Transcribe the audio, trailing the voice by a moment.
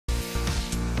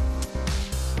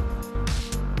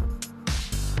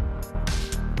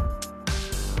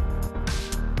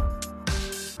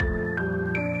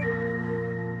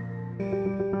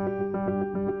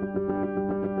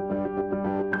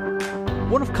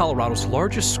One of Colorado's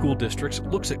largest school districts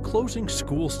looks at closing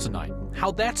schools tonight.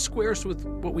 How that squares with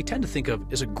what we tend to think of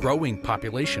as a growing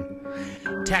population.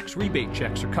 Tax rebate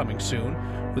checks are coming soon,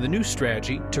 with a new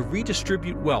strategy to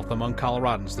redistribute wealth among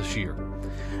Coloradans this year.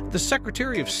 The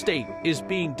Secretary of State is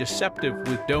being deceptive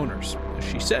with donors.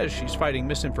 She says she's fighting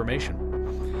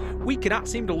misinformation. We cannot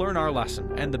seem to learn our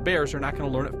lesson, and the bears are not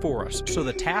going to learn it for us, so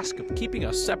the task of keeping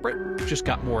us separate just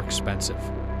got more expensive.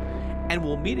 And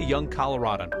we'll meet a young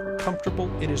Coloradan, comfortable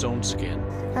in his own skin.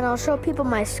 And I'll show people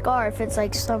my scar if it's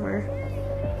like summer,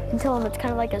 and tell them it's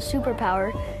kind of like a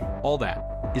superpower. All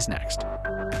that is next.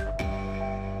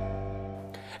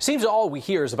 Seems all we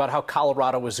hear is about how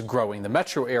Colorado is growing, the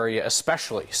metro area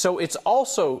especially. So it's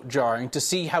also jarring to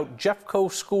see how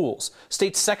Jeffco Schools,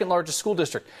 state's second largest school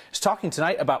district, is talking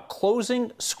tonight about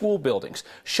closing school buildings,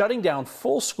 shutting down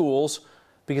full schools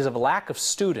because of a lack of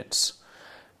students.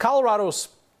 Colorado's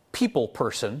people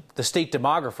person, the state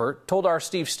demographer, told our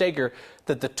Steve Steger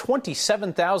that the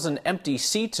 27,000 empty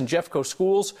seats in Jeffco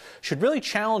Schools should really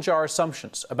challenge our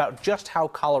assumptions about just how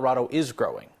Colorado is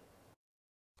growing.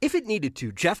 If it needed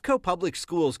to, Jeffco Public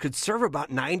Schools could serve about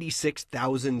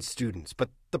 96,000 students.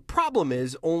 But the problem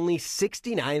is only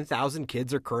 69,000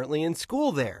 kids are currently in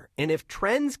school there. And if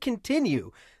trends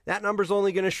continue, that number's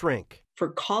only going to shrink.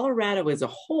 For Colorado as a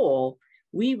whole,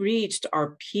 we reached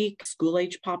our peak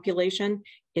school-age population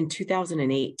in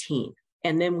 2018.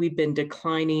 And then we've been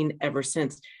declining ever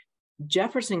since.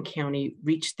 Jefferson County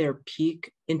reached their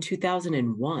peak in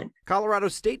 2001. Colorado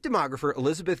state demographer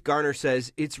Elizabeth Garner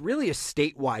says it's really a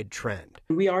statewide trend.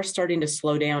 We are starting to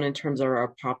slow down in terms of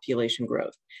our population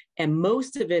growth. And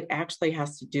most of it actually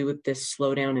has to do with this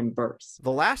slowdown in births.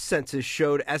 The last census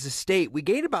showed as a state, we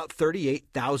gained about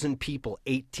 38,000 people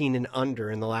 18 and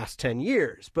under in the last 10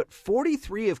 years. But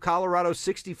 43 of Colorado's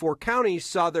 64 counties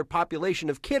saw their population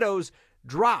of kiddos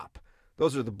drop.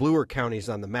 Those are the bluer counties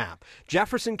on the map.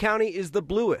 Jefferson County is the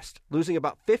bluest, losing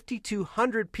about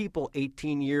 5,200 people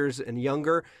 18 years and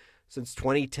younger since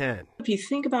 2010. If you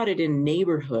think about it in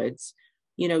neighborhoods,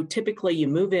 typically you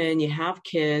move in, you have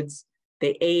kids,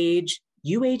 they age,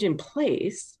 you age in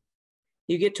place,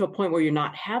 you get to a point where you're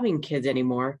not having kids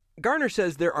anymore. Garner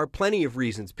says there are plenty of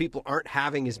reasons people aren't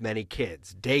having as many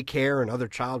kids. Daycare and other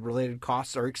child-related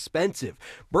costs are expensive.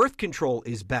 Birth control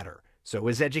is better. So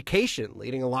is education,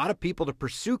 leading a lot of people to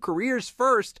pursue careers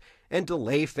first and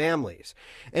delay families.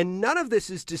 And none of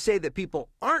this is to say that people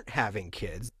aren't having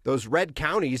kids. Those red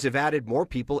counties have added more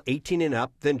people 18 and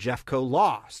up than Jeffco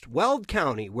lost. Weld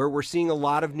County, where we're seeing a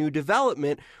lot of new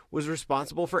development, was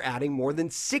responsible for adding more than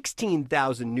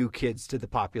 16,000 new kids to the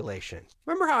population.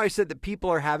 Remember how I said that people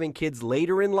are having kids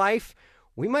later in life?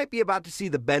 We might be about to see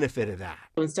the benefit of that.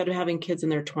 Instead of having kids in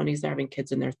their 20s, they're having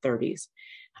kids in their 30s.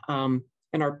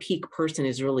 And our peak person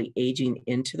is really aging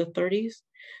into the 30s,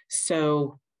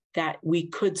 so that we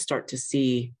could start to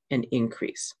see an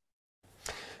increase.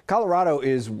 Colorado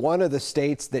is one of the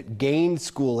states that gained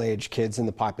school-age kids in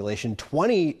the population.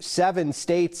 27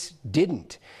 states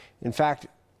didn't. In fact,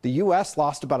 the U.S.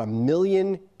 lost about 1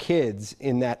 million kids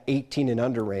in that 18 and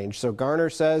under range. So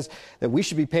Garner says that we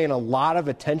should be paying a lot of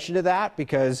attention to that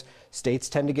because states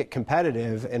tend to get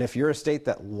competitive. And if you're a state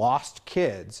that lost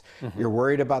kids, you're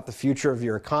worried about the future of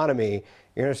your economy,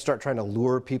 you're going to start trying to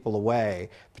lure people away,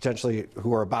 potentially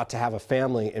who are about to have a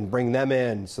family, and bring them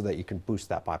in so that you can boost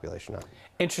that population up.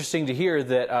 Interesting to hear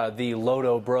that the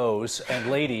Lodo bros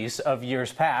and ladies of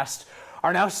years past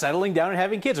are now settling down and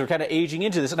having kids. We're kind of aging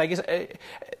into this. And I guess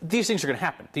these things are going to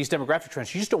happen. These demographic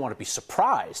trends, you just don't want to be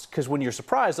surprised, because when you're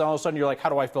surprised, all of a sudden you're like, how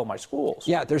do I fill my schools?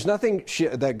 Yeah, there's nothing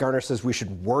that Garner says we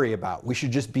should worry about. We should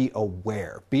just be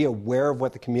aware. Be aware of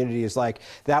what the community is like.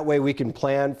 That way we can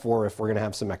plan for if we're going to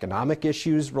have some economic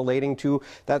issues relating to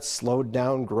that slowed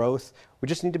down growth. We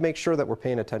just need to make sure that we're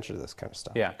paying attention to this kind of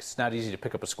stuff. Yeah, because it's not easy to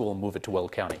pick up a school and move it to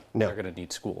Weld County. No. They're going to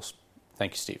need schools.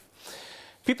 Thank you, Steve.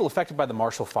 People affected by the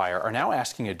Marshall Fire are now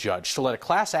asking a judge to let a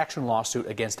class action lawsuit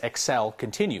against Xcel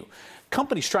continue.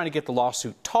 Companies trying to get the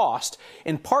lawsuit tossed,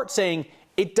 in part saying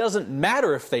it doesn't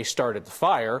matter if they started the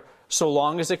fire, so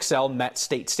long as Xcel met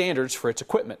state standards for its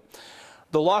equipment.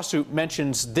 The lawsuit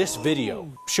mentions this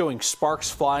video showing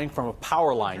sparks flying from a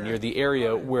power line near the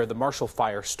area where the Marshall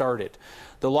Fire started.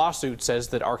 The lawsuit says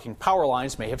that arcing power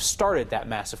lines may have started that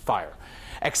massive fire.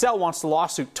 Xcel wants the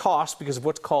lawsuit tossed because of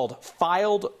what's called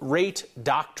filed rate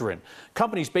doctrine.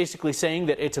 Companies basically saying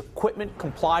that its equipment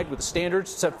complied with the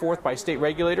standards set forth by state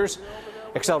regulators.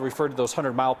 Xcel referred to those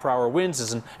 100-mile-per-hour winds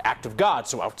as an act of God,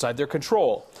 so outside their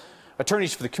control.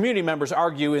 Attorneys for the community members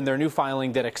argue in their new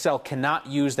filing that Xcel cannot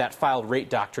use that filed rate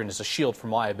doctrine as a shield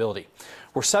from liability.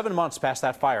 We're 7 months past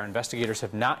that fire. Investigators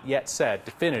have not yet said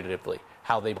definitively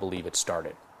how they believe it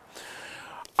started.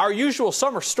 Our usual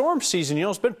summer storm season,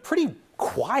 has been pretty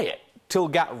quiet till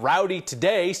it got rowdy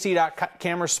today. CDOT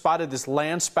cameras spotted this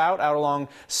land spout out along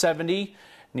 70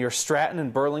 near Stratton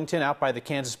and Burlington out by the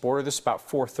Kansas border. This is about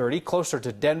 4:30. Closer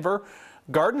to Denver,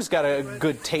 Garden's got a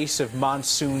good taste of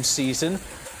monsoon season.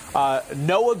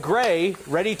 Noah Gray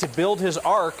ready to build his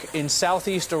ark in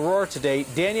southeast Aurora today.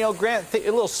 Danielle Grant, a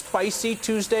little spicy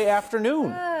Tuesday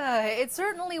afternoon. It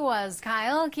certainly was,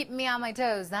 Kyle. Keeping me on my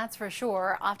toes, that's for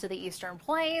sure. Off to the Eastern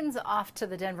Plains, off to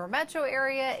the Denver metro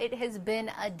area. It has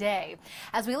been a day.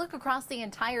 As we look across the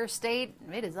entire state,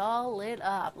 it is all lit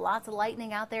up. Lots of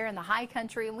lightning out there in the high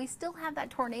country, and we still have that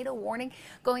tornado warning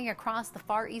going across the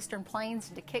far Eastern Plains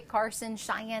into Kit Carson,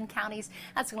 Cheyenne counties.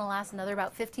 That's going to last another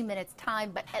about 15 minutes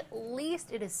time, but at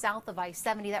least it is south of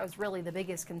I-70. That was really the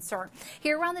biggest concern.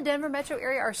 Here around the Denver metro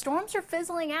area, our storms are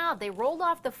fizzling out. They rolled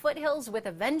off the foothills with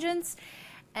a vengeance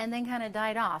and then kind of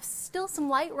died off. Still some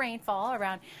light rainfall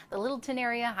around the Littleton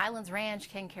area, Highlands Ranch,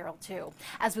 King Carroll too.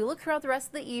 As we look throughout the rest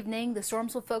of the evening, the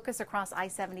storms will focus across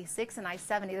I-76 and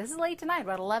I-70. This is late tonight,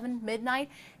 about 11 midnight.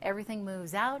 Everything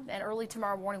moves out, and early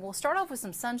tomorrow morning we'll start off with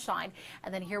some sunshine,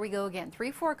 and then here we go again.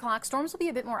 3-4 o'clock, storms will be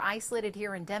a bit more isolated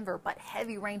here in Denver, but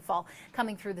heavy rainfall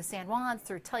coming through the San Juans,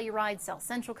 through Telluride, South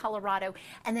Central Colorado,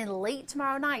 and then late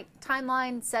tomorrow night,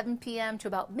 timeline 7 p.m. to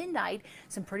about midnight,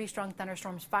 some pretty strong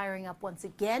thunderstorms firing up once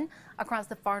again across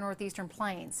the far northeastern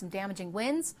plains. Some damaging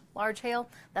winds, large hail,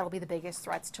 that'll be the biggest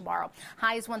threats tomorrow.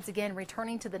 Highs once again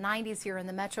returning to the 90s here in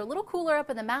the metro, a little cooler up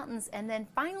in the mountains, and then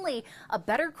finally a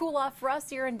better cool off for us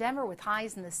here in Denver with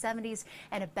highs in the 70s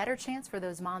and a better chance for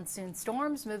those monsoon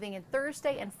storms moving in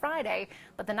Thursday and Friday.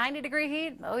 But the 90-degree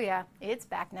heat, oh yeah, it's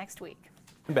back next week.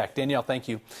 Back. Danielle, thank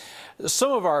you.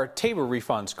 Some of our Tabor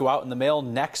refunds go out in the mail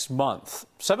next month.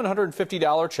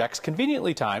 $750 checks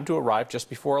conveniently timed to arrive just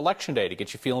before Election Day to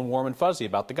get you feeling warm and fuzzy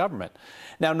about the government.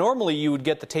 Now, normally you would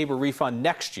get the Tabor refund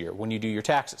next year when you do your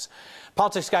taxes.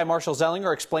 Politics guy Marshall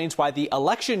Zellinger explains why the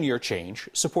election year change,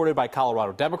 supported by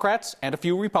Colorado Democrats and a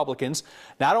few Republicans,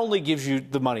 not only gives you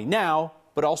the money now,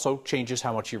 but also changes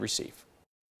how much you receive.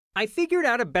 I figured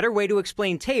out a better way to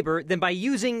explain Tabor than by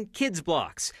using kids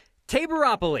blocks.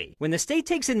 TABORopoly. When the state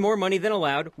takes in more money than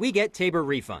allowed, we get Tabor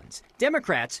refunds.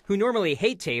 Democrats, who normally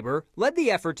hate Tabor, led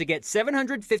the effort to get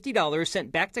 $750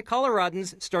 sent back to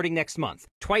Coloradans starting next month.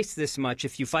 Twice this much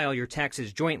if you file your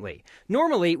taxes jointly.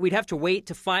 Normally, we'd have to wait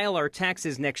to file our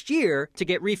taxes next year to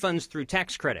get refunds through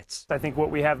tax credits. I think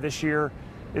what we have this year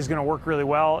is going to work really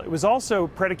well. It was also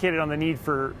predicated on the need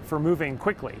for moving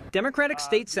quickly. Democratic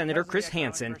State Senator Chris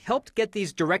Hansen helped get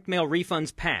these direct mail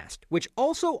refunds passed, which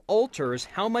also alters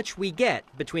how much we get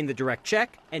between the direct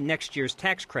check and next year's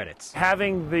tax credits.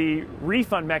 Having the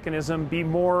refund mechanism be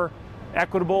more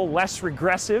equitable, less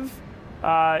regressive,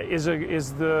 is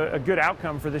a good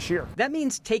outcome for this year. That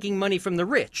means taking money from the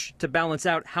rich to balance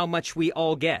out how much we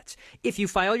all get. If you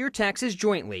file your taxes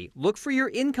jointly, look for your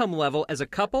income level as a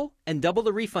couple and double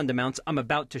the refund amounts I'm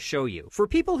about to show you. For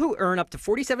people who earn up to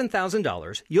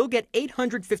 $47,000, you'll get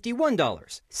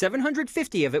 $851.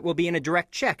 $750 of it will be in a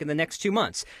direct check in the next 2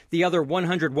 months. The other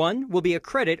 $101 will be a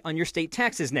credit on your state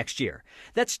taxes next year.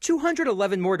 That's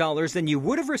 $211 more than you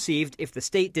would have received if the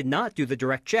state did not do the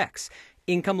direct checks.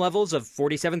 Income levels of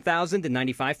 $47,000 to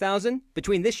 $95,000.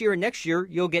 Between this year and next year,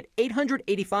 you'll get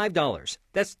 $885.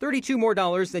 That's $32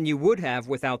 more than you would have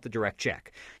without the direct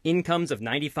check. Incomes of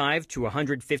 $95,000 to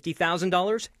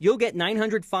 $150,000, you'll get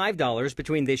 $905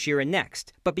 between this year and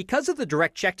next. But because of the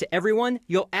direct check to everyone,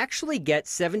 you'll actually get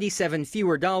 $77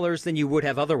 fewer than you would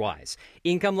have otherwise.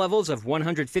 Income levels of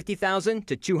 $150,000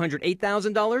 to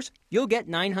 $208,000, you'll get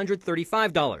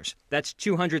 $935. That's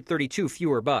 $232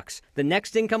 fewer bucks. The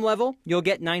next income level, you'll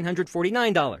get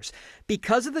 $949.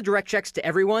 Because of the direct checks to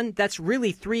everyone, that's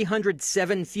really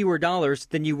 $307 fewer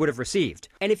than you would have received.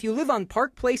 And if you live on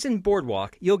Park Place and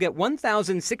Boardwalk, you'll get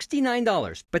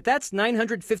 $1,069. But that's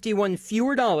 $951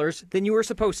 fewer than you were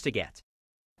supposed to get.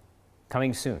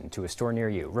 Coming soon to a store near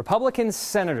you. Republican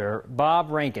Senator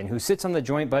Bob Rankin, who sits on the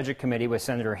Joint Budget Committee with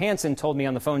Senator Hansen, told me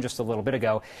on the phone just a little bit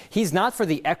ago he's not for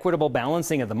the equitable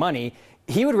balancing of the money.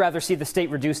 He would rather see the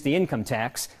state reduce the income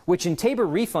tax, which in Tabor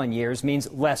refund years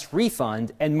means less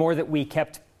refund and more that we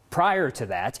kept prior to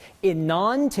that. In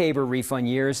non-Tabor refund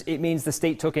years, it means the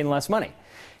state took in less money.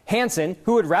 Hansen,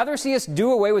 who would rather see us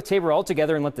do away with Tabor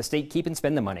altogether and let the state keep and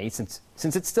spend the money, since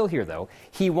it's still here, though,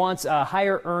 he wants a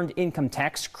higher earned income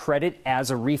tax credit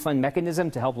as a refund mechanism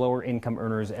to help lower income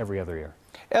earners every other year.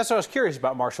 That's what I was curious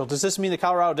about, Marshall. Does this mean the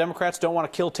Colorado Democrats don't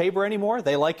want to kill Tabor anymore?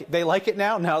 They like it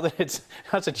now that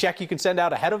that's a check you can send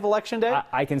out ahead of Election Day?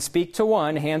 I can speak to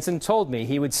one. Hansen told me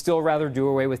he would still rather do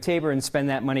away with Tabor and spend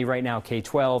that money right now,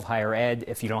 K-12, higher ed.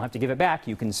 If you don't have to give it back,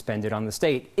 you can spend it on the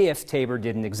state if Tabor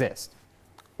didn't exist.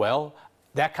 Well,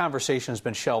 that conversation has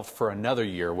been shelved for another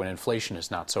year when inflation is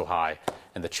not so high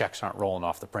and the checks aren't rolling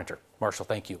off the printer. Marshall,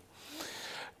 thank you.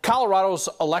 Colorado's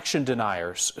election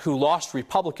deniers who lost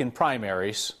Republican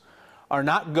primaries are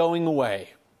not going away.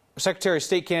 Secretary of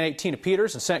State candidate Tina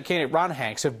Peters and Senate candidate Ron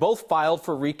Hanks have both filed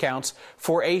for recounts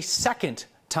for a second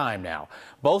time now,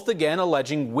 both again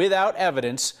alleging without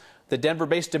evidence the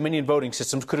Denver-based Dominion voting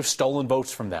systems could have stolen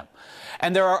votes from them.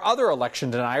 And there are other election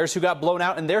deniers who got blown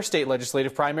out in their state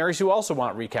legislative primaries who also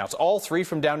want recounts, all three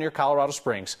from down near Colorado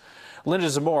Springs.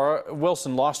 Linda Zamora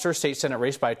Wilson lost her state Senate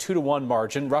race by a 2-to-1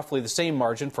 margin, roughly the same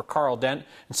margin for Carl Dent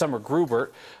and Summer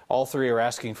Grubert. All three are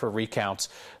asking for recounts.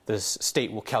 The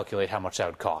state will calculate how much that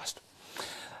would cost.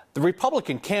 The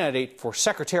Republican candidate for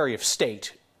Secretary of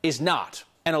State is not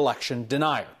an election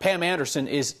denier. Pam Anderson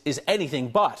is anything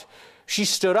but. She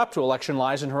stood up to election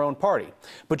lies in her own party.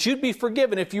 But you'd be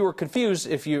forgiven if you were confused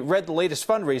if you read the latest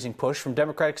fundraising push from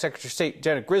Democratic Secretary of State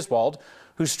Janet Griswold,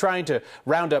 who's trying to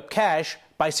round up cash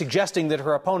by suggesting that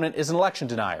her opponent is an election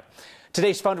denier.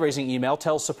 Today's fundraising email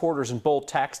tells supporters in bold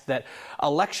text that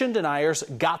election deniers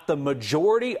got the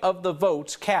majority of the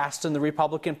votes cast in the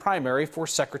Republican primary for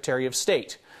Secretary of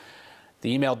State.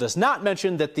 The email does not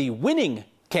mention that the winning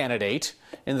candidate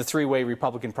in the three-way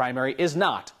Republican primary is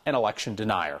not an election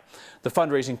denier. The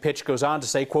fundraising pitch goes on to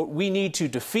say, quote, "We need to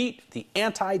defeat the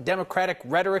anti-democratic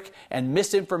rhetoric and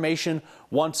misinformation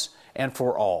once and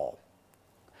for all."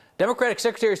 Democratic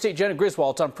Secretary of State Janet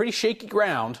Griswold's on pretty shaky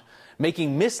ground,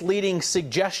 making misleading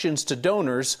suggestions to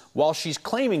donors while she's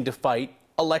claiming to fight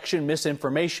election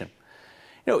misinformation.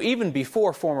 You know, even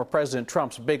before former President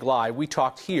Trump's big lie, we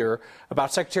talked here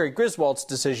about Secretary Griswold's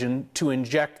decision to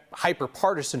inject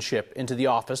hyper-partisanship into the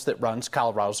office that runs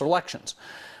Colorado's elections,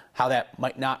 how that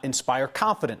might not inspire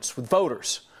confidence with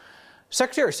voters.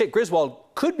 Secretary of State Griswold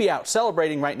could be out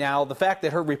celebrating right now the fact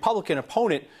that her Republican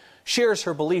opponent shares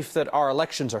her belief that our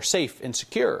elections are safe and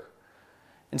secure.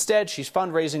 Instead, she's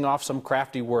fundraising off some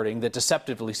crafty wording that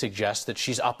deceptively suggests that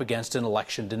she's up against an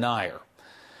election denier.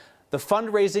 The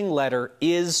fundraising letter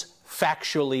is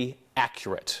factually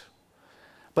accurate,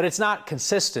 but it's not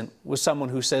consistent with someone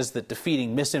who says that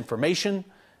defeating misinformation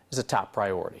is a top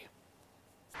priority.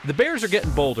 The Bears are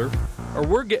getting bolder, or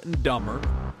we're getting dumber,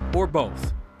 or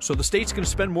both. So the state's going to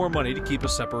spend more money to keep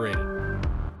us separated.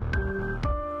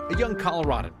 A young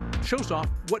Coloradan shows off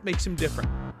what makes him different.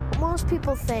 Most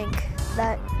people think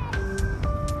that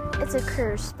it's a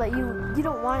curse, but you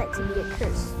don't want it to be a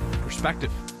curse.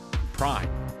 Perspective, pride,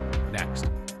 next.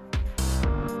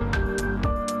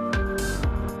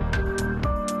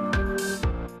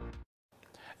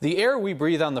 The air we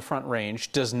breathe on the Front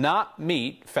Range does not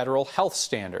meet federal health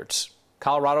standards.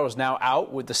 Colorado is now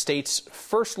out with the state's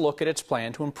first look at its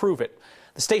plan to improve it.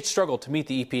 The state struggled to meet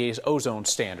the EPA's ozone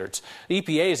standards. The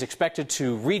EPA is expected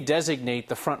to redesignate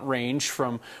the Front Range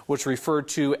from what's referred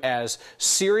to as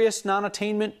serious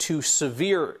non-attainment to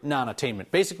severe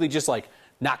non-attainment, basically just like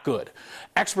not good.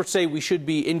 Experts say we should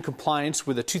be in compliance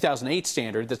with a 2008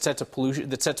 standard that sets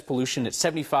pollution at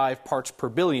 75 parts per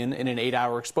billion in an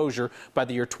 8-hour exposure by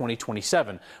the year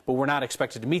 2027. But we're not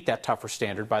expected to meet that tougher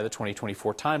standard by the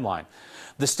 2024 timeline.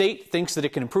 The state thinks that it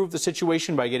can improve the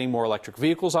situation by getting more electric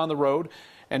vehicles on the road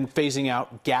and phasing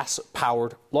out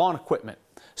gas-powered lawn equipment.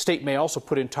 State may also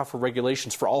put in tougher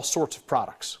regulations for all sorts of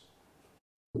products.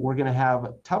 We're going to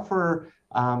have tougher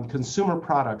consumer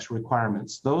products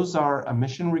requirements. Those are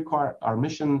emission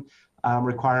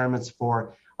requirements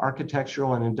for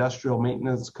architectural and industrial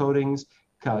maintenance coatings,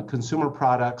 consumer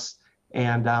products,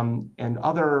 and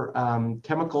other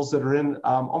chemicals that are in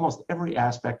almost every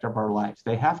aspect of our life.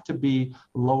 They have to be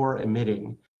lower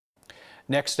emitting.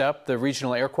 Next up, the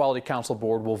Regional Air Quality Council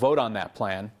Board will vote on that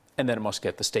plan, and then it must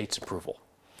get the state's approval.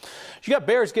 You got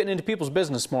bears getting into people's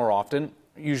business more often,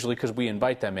 usually because we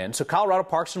invite them in. So Colorado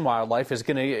Parks and Wildlife is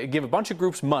going to give a bunch of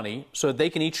groups money so that they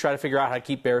can each try to figure out how to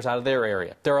keep bears out of their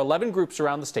area. There are 11 groups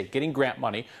around the state getting grant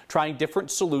money, trying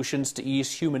different solutions to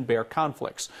ease human-bear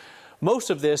conflicts. Most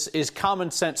of this is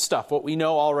common sense stuff, what we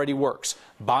know already works.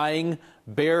 Buying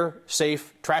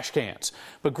bear-safe trash cans.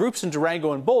 But groups in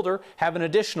Durango and Boulder have an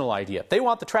additional idea. They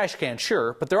want the trash can,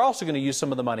 sure, but they're also going to use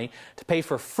some of the money to pay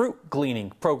for fruit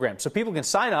gleaning programs so people can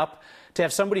sign up to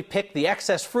have somebody pick the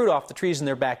excess fruit off the trees in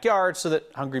their backyard so that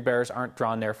hungry bears aren't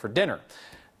drawn there for dinner.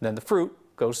 And then the fruit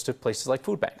goes to places like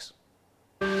food banks.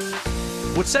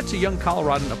 What sets a young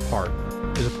Coloradan apart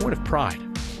is a point of pride.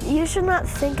 You should not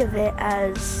think of it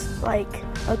as like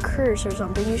a curse or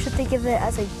something. You should think of it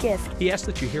as a gift. He asked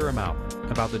that you hear him out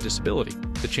about the disability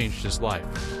that changed his life.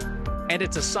 And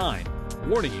it's a sign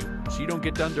warning you so you don't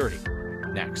get done dirty.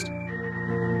 Next.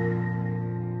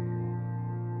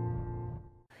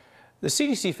 The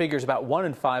CDC figures about 1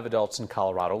 in 5 adults in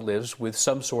Colorado lives with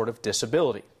some sort of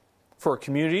disability. For a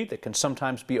community that can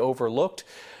sometimes be overlooked,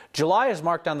 July is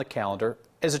marked on the calendar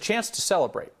as a chance to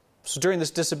celebrate. So during this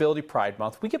Disability Pride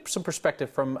Month, we get some perspective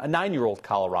from a 9-year-old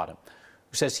Coloradan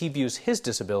who says he views his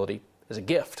disability as a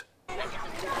gift.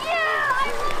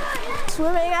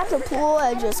 Swimming at the pool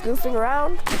and just goofing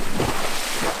around.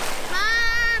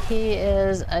 He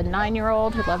is a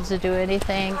 9-year-old who loves to do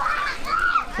anything.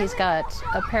 He's got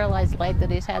a paralyzed leg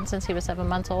that he's had since he was 7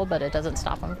 months old, but it doesn't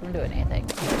stop him from doing anything.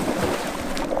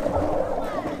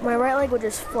 My right leg would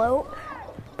just float,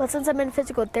 but since I'm in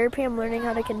physical therapy, I'm learning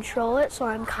how to control it, so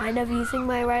I'm kind of using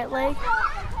my right leg.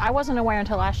 I wasn't aware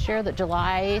until last year that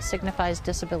July signifies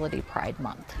Disability Pride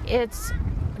Month. It's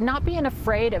not being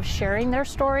afraid of sharing their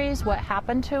stories, what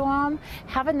happened to them,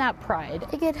 having that pride.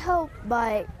 It get helped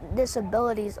by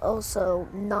disabilities also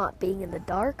not being in the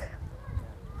dark.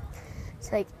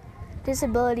 It's like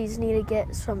disabilities need to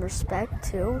get some respect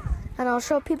too. And I'll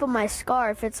show people my scar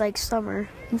if it's like summer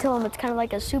and tell them it's kind of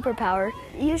like a superpower.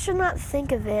 You should not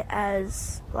think of it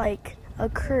as like a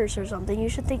curse or something. You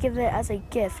should think of it as a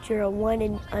gift. You're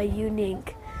a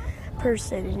unique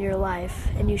person in your life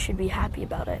and you should be happy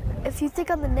about it. If you think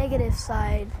on the negative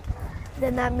side,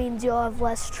 then that means you'll have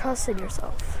less trust in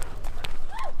yourself.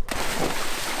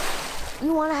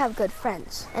 You want to have good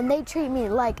friends, and they treat me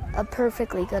like a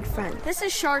perfectly good friend. This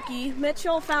is Sharky.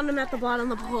 Mitchell found him at the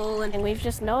bottom of the pool, and we've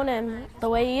just known him the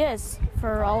way he is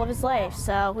for all of his life.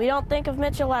 So we don't think of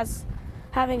Mitchell as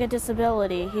having a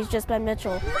disability. He's just been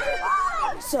Mitchell.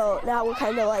 So now we're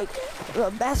kind of like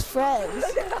best friends.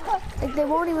 Like they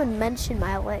won't even mention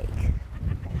my leg.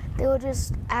 They will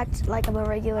just act like I'm a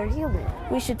regular human.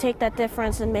 We should take that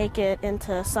difference and make it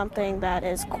into something that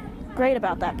is great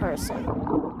about that person.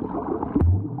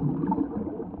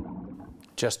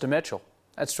 Just a Mitchell.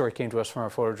 That story came to us from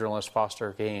our photojournalist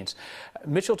Foster Gaines.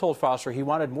 Mitchell told Foster he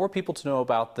wanted more people to know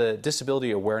about the Disability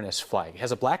Awareness Flag. It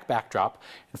has a black backdrop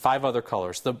and 5 other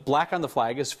colors. The black on the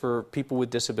flag is for people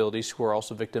with disabilities who are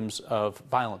also victims of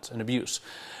violence and abuse.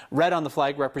 Red on the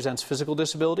flag represents physical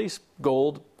disabilities,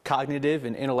 gold, cognitive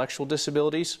and intellectual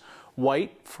disabilities,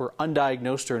 white for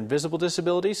undiagnosed or invisible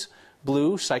disabilities,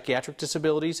 blue, psychiatric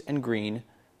disabilities, and green,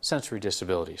 sensory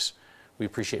disabilities. We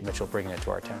appreciate Mitchell bringing it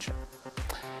to our attention.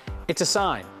 It's a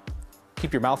sign.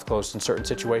 Keep your mouth closed in certain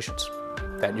situations.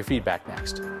 That and your feedback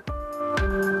next.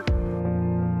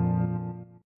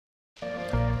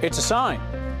 It's a sign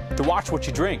to watch what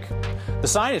you drink. The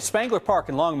sign at Spangler Park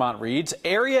in Longmont reads,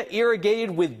 "Area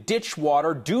irrigated with ditch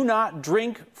water. Do not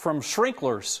drink from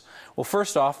sprinklers." Well,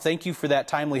 first off, thank you for that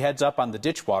timely heads up on the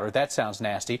ditch water. That sounds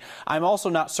nasty. I'm also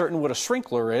not certain what a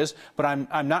sprinkler is, but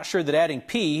I'm not sure that adding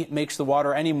pee makes the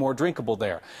water any more drinkable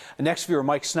there. The next viewer,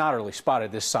 Mike Snotterly,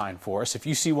 spotted this sign for us. If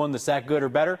you see one that's that good or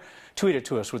better, tweet it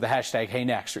to us with the hashtag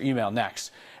HeyNext or email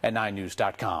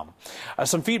next@9news.com.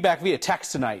 Some feedback via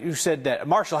text tonight. You said that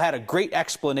Marshall had a great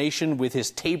explanation with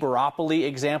his TABORopoly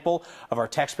example of our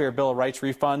taxpayer bill of rights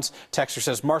refunds. Texter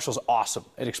says Marshall's awesome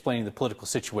at explaining the political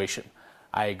situation.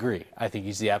 I agree. I think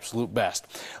he's the absolute best.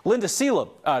 Linda Seelum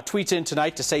tweets in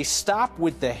tonight to say, "Stop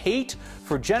with the hate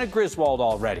for Jenna Griswold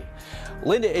already."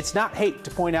 Linda, it's not hate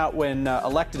to point out when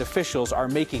elected officials are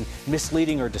making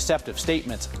misleading or deceptive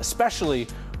statements, especially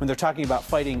when they're talking about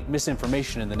fighting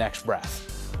misinformation in the next breath.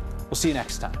 We'll see you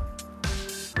next time.